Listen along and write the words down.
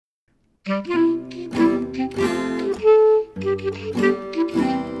I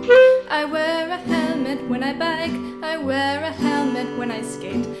wear a helmet when I bike, I wear a helmet when I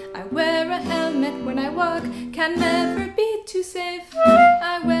skate, I wear a helmet when I walk, can never be too safe.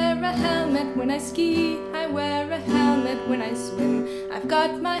 I wear a helmet when I ski, I wear a helmet when I swim. I've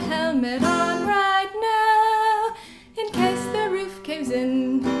got my helmet on right now, in case the roof caves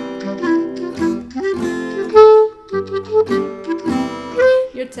in.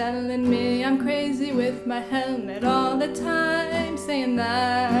 You're telling me I'm crazy with my helmet all the time, saying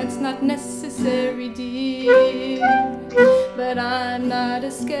that's not necessary, dear. But I'm not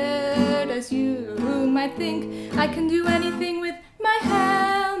as scared as you might think. I can do anything with my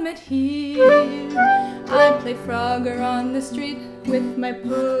helmet here. I play Frogger on the street with my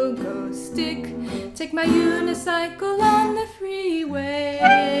pogo stick, take my unicycle on the freeway.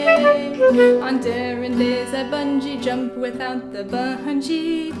 On daring days I bungee jump without the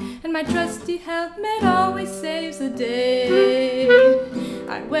bungee, and my trusty helmet always saves the day.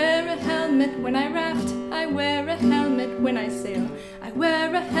 I wear a helmet when I raft, I wear a helmet when I sail, I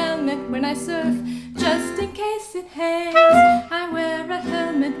wear a helmet when I surf, just in case it hails. I wear a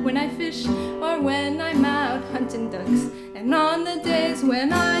helmet when I fish or when I'm out hunting ducks, and on the days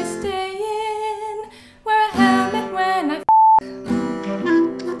when I stay in, wear a helmet when I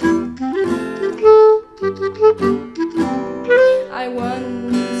I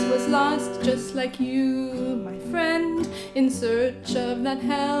once was lost just like you, my friend, in search of that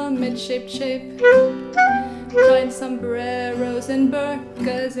helmet-shaped shape. Tried sombreros and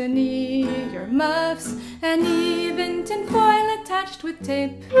burkas and earmuffs, and even tinfoil attached with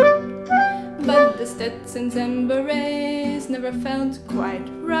tape. But the Stetsons and berets never felt quite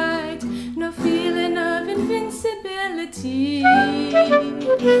right, no feeling of invincibility.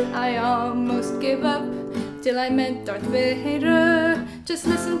 I almost gave up till I met Darth Vader. Just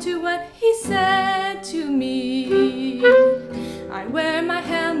listen to what he said to me. I wear my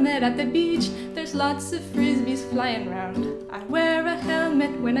helmet at the beach, there's lots of frisbees flying round. I wear a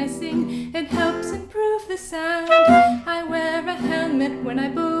helmet when I sing, it helps improve the sound. I wear a helmet when I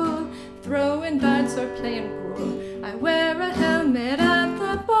bowl, throwing darts or playing pool. I wear a helmet at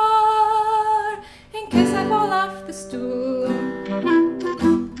the bar, in case I fall off the stool.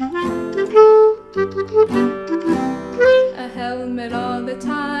 A helmet all the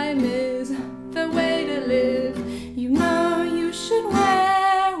time is the way to live. You know you should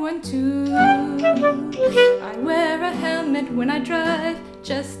wear one too. I wear a helmet when I drive,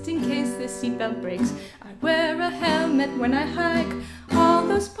 just in case the seatbelt breaks. I wear a helmet when I hike all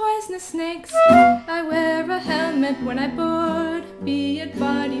those poisonous snakes. I wear a helmet when I board, be it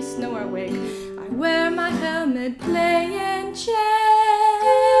body, snow or wake. I wear my helmet playing chess.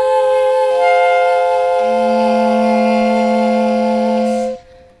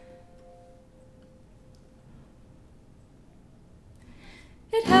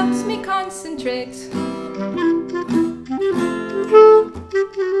 It helps me concentrate.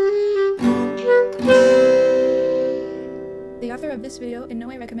 The author of this video in no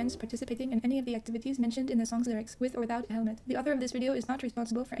way recommends participating in any of the activities mentioned in the song's lyrics, with or without a helmet. The author of this video is not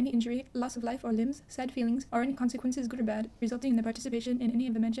responsible for any injury, loss of life or limbs, sad feelings, or any consequences, good or bad, resulting in the participation in any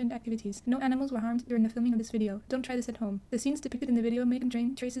of the mentioned activities. No animals were harmed during the filming of this video. Don't try this at home. The scenes depicted in the video may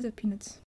contain traces of peanuts.